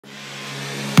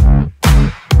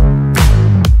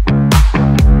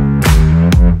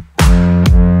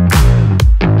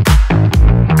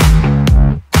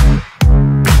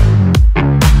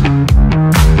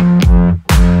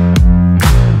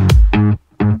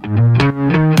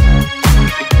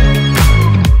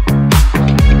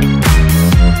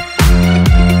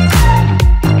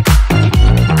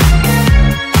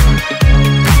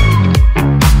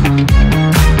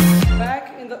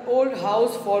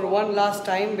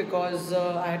because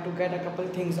I had to get a couple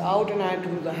things out and I had to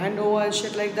do the handover and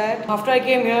shit like that. After I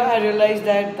came here, I realized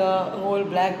that the whole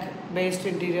black based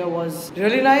interior was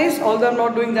really nice. Although I'm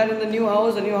not doing that in the new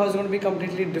house is going to be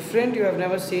completely different. You have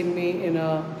never seen me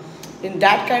in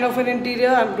that kind of an interior.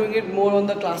 I'm doing it more on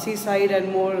the classy side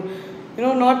and more,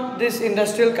 not this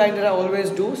industrial kind that I always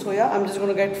do. So yeah, I'm just going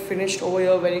to get finished over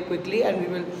here very quickly and we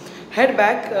will head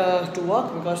back to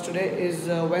work because today is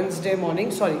Wednesday morning.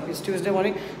 Sorry, it's Tuesday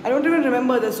morning. I don't even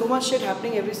remember. There's so much shit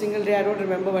happening every single day. I don't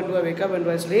remember when do I wake up, when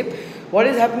do I sleep. What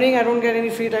is happening? I don't get any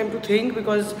free time to think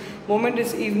because moment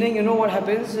it's evening, you know what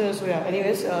happens. So yeah,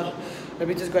 anyways, let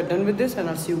me just get done with this and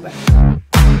I'll see you back.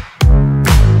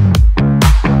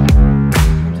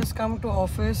 Come to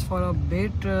office for a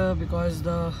bit because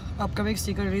the upcoming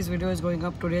sticker release video is going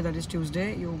up today, that is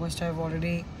Tuesday. You must have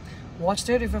already watched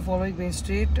it if you're following Main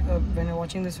Street when you're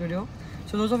watching this video.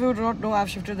 So those of you who do not know,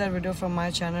 I've shifted that video from my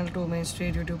channel to Main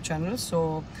Street YouTube channel,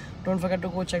 so don't forget to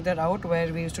go check that out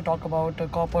where we used to talk about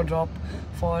copper drop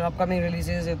for upcoming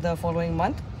releases in the following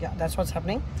month. Yeah, that's what's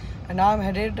happening. And now I'm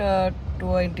headed to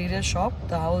an interior shop.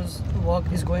 The house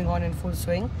work is going on in full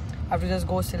swing. I have to just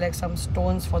go select some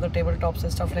stones for the tabletops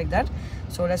and stuff like that.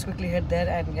 So let's quickly head there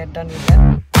and get done with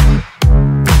that.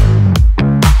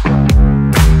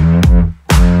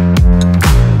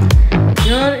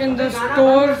 Here in the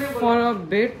store for a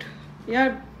bit.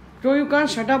 Yeah, bro, you can't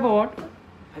shut up or what?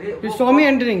 You saw me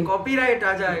entering. Copyright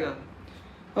aa jayega.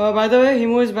 By the way,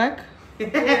 Himu is back.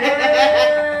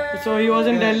 So he was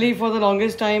in Delhi for the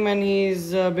longest time and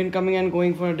he's been coming and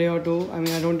going for a day or two. I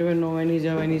mean, I don't even know when he's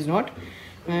here, when he's not.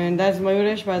 And that's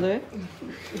Mayuresh, by the way.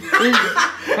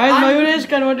 Guys, Mayuresh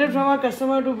converted from a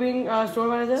customer to being a store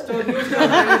manager.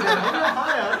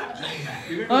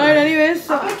 Alright, anyways,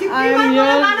 so I am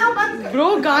here.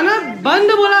 Bro, Gana band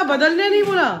bola, badalne nahi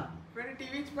bola.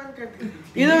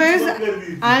 Either ways,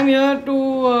 I am here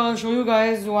to show you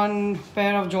guys one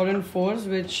pair of Jordan 4s,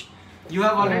 which you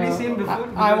have already seen before.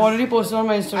 I've already posted on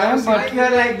my Instagram,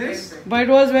 but it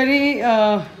was very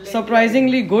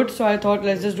surprisingly good. So I thought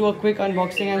let's just do a quick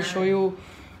unboxing and show you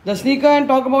the sneaker and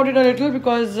talk about it a little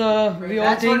because we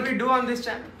all think what we do on this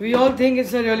channel. We all think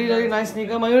it's a really nice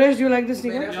sneaker. Mayuresh, do you like this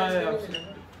sneaker? Yeah.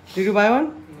 Did you buy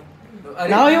one?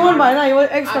 Now you won't buy, na? You were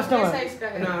ex-customer.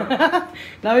 No.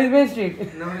 Now he's Main Street.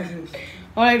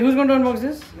 Alright, who's going to unbox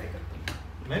this?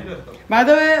 By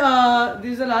the way,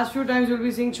 these are the last few times you'll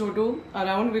be seeing Chotu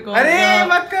around because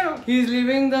he's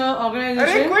leaving the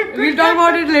organization. We'll talk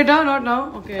about it later, not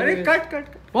now. Okay. Cut.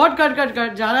 What cut? जा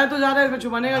रहा है तो जा रहा है, इसमें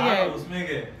छुपाने का क्या है? उसमें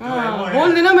क्या? हाँ,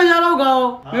 बोल देना मैं जा रहा हूँ गाँव,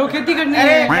 मेरे को खेती करनी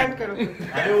है. कट करो.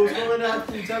 अरे उसको मैंने आज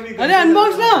पूछा भी. अरे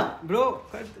unbox ना. Bro,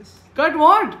 cut this. Cut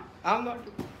what? I'm not.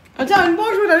 अच्छा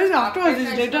unbox में that is afterwards, this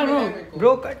is later, no?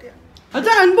 Bro, cut यार.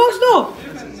 अच्छा unbox दो.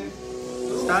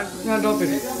 Start. Yeah, drop it.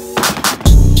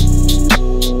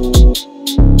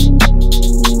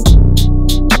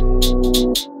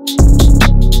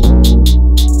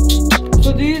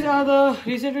 So these are the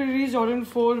recently released Jordan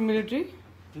 4 Military.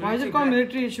 Why is it called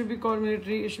Military? It should be called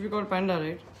Military. It should be called Panda,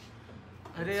 right?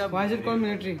 Why is it called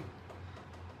Military?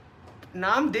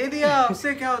 नाम दे दिया,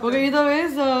 उससे क्या होता है? Okay, either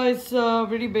ways, it's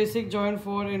pretty basic Jordan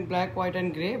 4 in black, white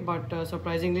and grey, but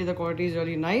surprisingly the quality is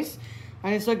really nice.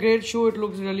 And it's a great shoe. It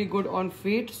looks really good on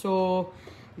feet. So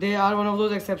they are one of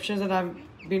those exceptions that I've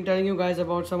been telling you guys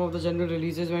about some of the general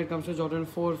releases when it comes to Jordan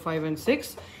 4, 5 and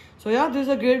 6. So yeah, this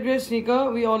is a great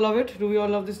sneaker. We all love it. Do we all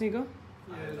love this sneaker?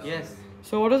 Yes.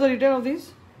 So what is the retail of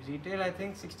these? Retail I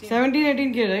think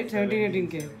 17-18k, right?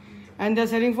 17-18k. And they're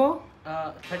selling for?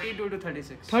 32 to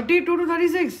 36. 32 to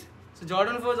 36? So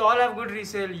Jordan 4s all have good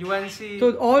resale. UNC.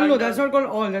 So all, no, that's not called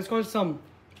all. That's called some.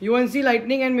 UNC,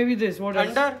 Lightning and maybe this. What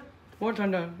else? Thunder. What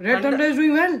Thunder? Red Thunder is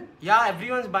doing well. Yeah,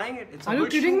 everyone's buying it. It's Are you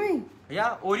kidding me?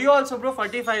 Yeah, Oreo also, bro,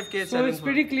 45k. So it's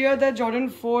pretty clear that Jordan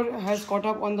 4 has caught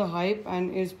up on the hype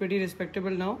and is pretty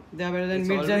respectable now. They are better than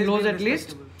mids and lows at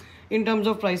least in terms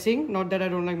of pricing. Not that I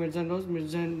don't like mids and lows.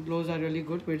 Mids and lows are really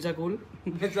good. Mids are cool.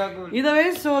 Either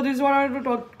way, so this is what I wanted to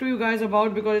talk to you guys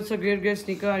about because it's a great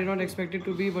sneaker. I did not expect it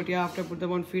to be, but yeah, after I put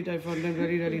them on feet, I found them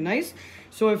really nice.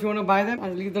 So if you want to buy them,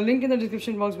 I'll leave the link in the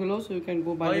description box below so you can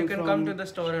go buy them. Or you can come to the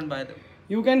store and buy them.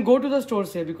 You can go to the store,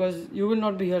 say, because you will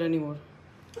not be here anymore.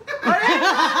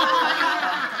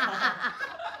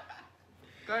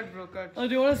 Cut, bro, cut. Do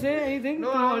you want to say anything to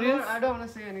the audience? I don't want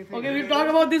to say anything. Okay, we'll talk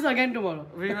about this again tomorrow.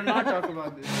 We will not talk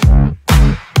about this.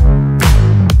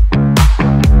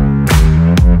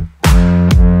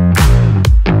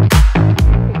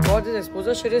 God, this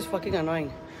exposure shit is fucking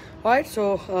annoying. Alright,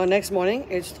 so next morning,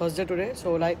 it's Thursday today.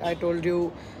 So like I told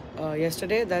you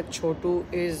yesterday that Chotu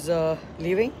is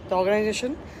leaving the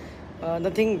organization.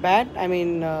 Nothing bad. I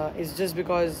mean, it's just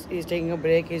because he's taking a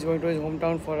break. He's going to his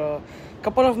hometown for a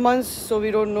couple of months, so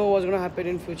we don't know what's going to happen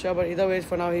in future. But either way,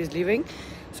 for now, he's leaving.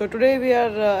 So today we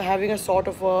are having a sort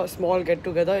of a small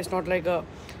get-together. It's not like a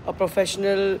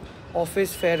professional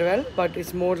office farewell, but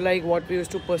it's more like what we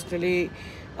used to personally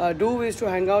do. We used to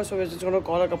hang out, so we're just going to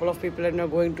call a couple of people and we're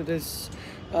going to this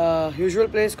usual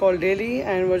place called Delhi,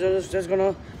 and we're just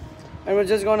gonna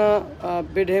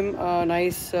bid him a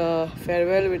nice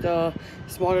farewell with a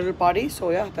small little party. So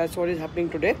yeah, that's what is happening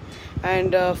today.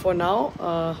 And for now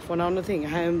nothing.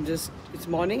 It's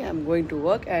morning. I'm going to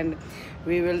work, and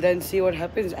we will then see what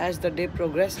happens as the day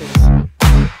progresses.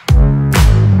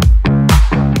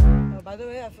 By the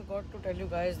way, I forgot to tell you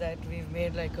guys that we've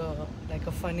made like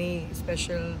a funny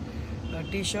special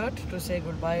T-shirt to say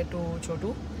goodbye to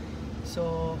Chotu.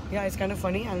 So yeah, it's kind of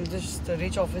funny. I'll just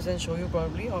reach office and show you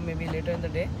probably, or maybe later in the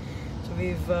day. So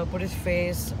we've put his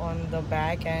face on the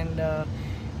back, and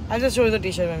I'll just show you the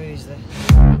T-shirt when we reach there.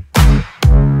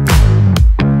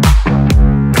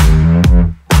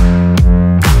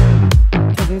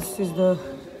 So this is the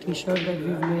T-shirt that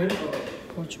we've made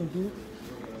for Chotu.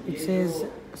 It says,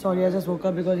 sorry, I just woke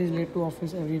up because he's late to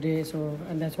office every day, so,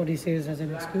 and that's what he says as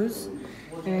an excuse.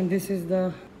 And this is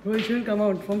the, bro, it shouldn't come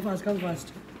out from fast, come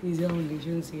fast. Easier only, you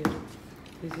shouldn't see it.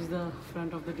 This is the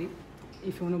front of the tee.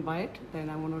 If you want to buy it, then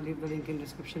I'm going to leave the link in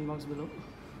description box below.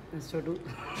 That's Chotu.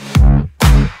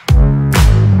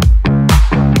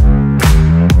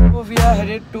 So we are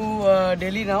headed to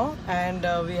Delhi now, and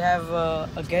we have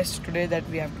a guest today that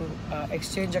we have to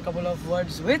exchange a couple of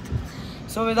words with.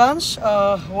 So Vedansh,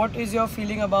 what is your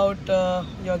feeling about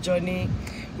your journey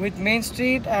with Main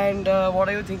Street, and what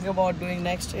are you thinking about doing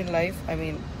next in life? I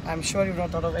mean, I'm sure you've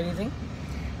not thought of anything,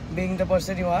 being the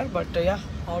person you are, but yeah,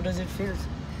 how does it feel?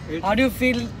 How do you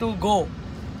feel to go,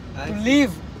 to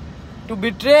leave, to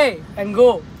betray and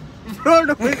go? Bro,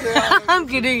 don't say that. I'm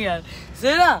kidding, yaar.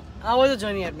 Sarah, how was the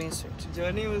journey at Main Street?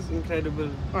 Journey was incredible.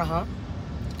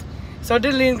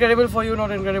 Certainly incredible for you,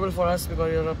 not incredible for us,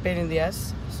 because you're a pain in the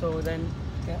ass. So then,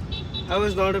 yeah. I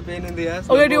was not a pain in the ass.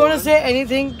 Okay, do you want to say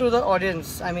anything to the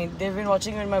audience? I mean, they've been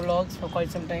watching in my vlogs for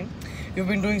quite some time. You've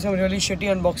been doing some really shitty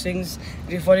unboxings,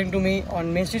 referring to me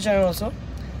on Main Street channel also.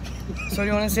 So do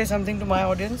you want to say something to my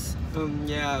audience?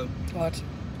 Yeah. What?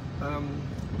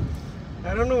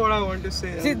 I don't know what I want to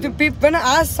say. See, when I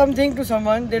ask something to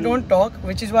someone, they don't talk,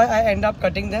 which is why I end up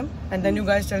cutting them. And then you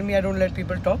guys tell me I don't let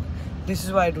people talk. This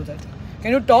is why I do that.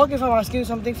 Can you talk if I'm asking you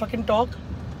something? Fucking talk.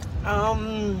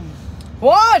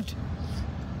 What?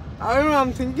 I don't know,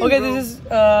 I'm thinking. Okay, bro. this is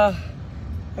a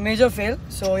major fail.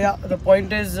 So yeah, the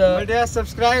point is. But yeah,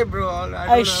 subscribe, bro.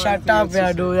 I shut up,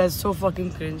 yeah, dude. That's so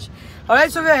fucking cringe.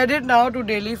 Alright, so we are headed now to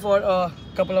Delhi for a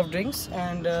couple of drinks,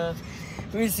 and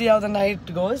we'll see how the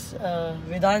night goes.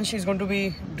 Vedansh is going to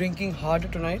be drinking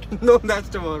hard tonight. No, that's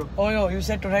tomorrow. Oh no, you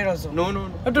said tonight also. No.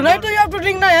 But tonight you have to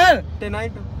drink na, yaar.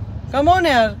 Tonight. Come on,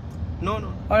 yaar. No.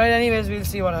 Alright, anyways, we'll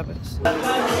see what happens. That's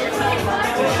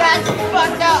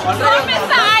fucked up. Oh,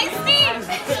 Mr. Ice-Tea!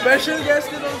 Special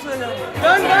guest is also here.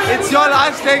 Done. It's your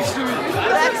last text to me.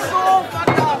 That's so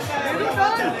fucked up.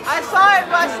 I saw it,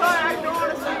 but I don't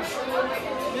want to see it.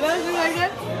 You want to like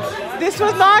that? This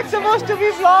was not supposed to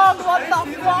be vlogged. What the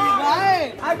fuck?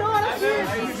 Why? I don't want to see it.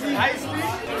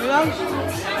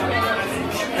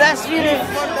 That's really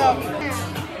Fucked up.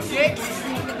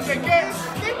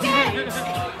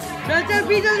 चल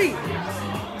P जल्दी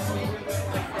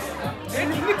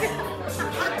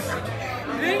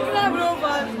drink ना bro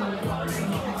बस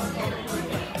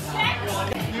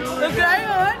तो crying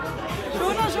what?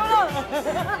 Shona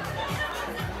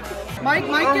mic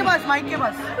के पास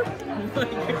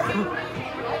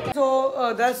So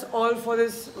that's all for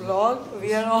this vlog.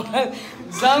 We are all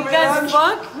drunk as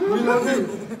fuck.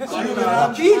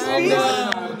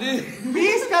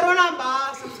 Please, Karuna,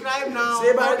 subscribe now.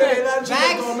 Say bye to Vedansh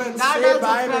in the comments. Say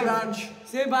bye, Vedansh.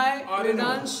 Say bye,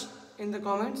 Vedansh, in the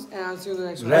comments, and I'll see you in the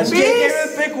next one. Rest in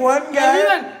peace. Pick one guy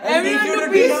and Everyone take you to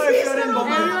to peace. dinner if you're in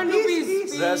Bombay. Everyone to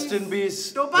peace. Rest in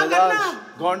peace. Topa karna.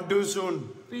 Gone too soon.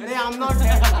 I'm not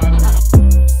dead.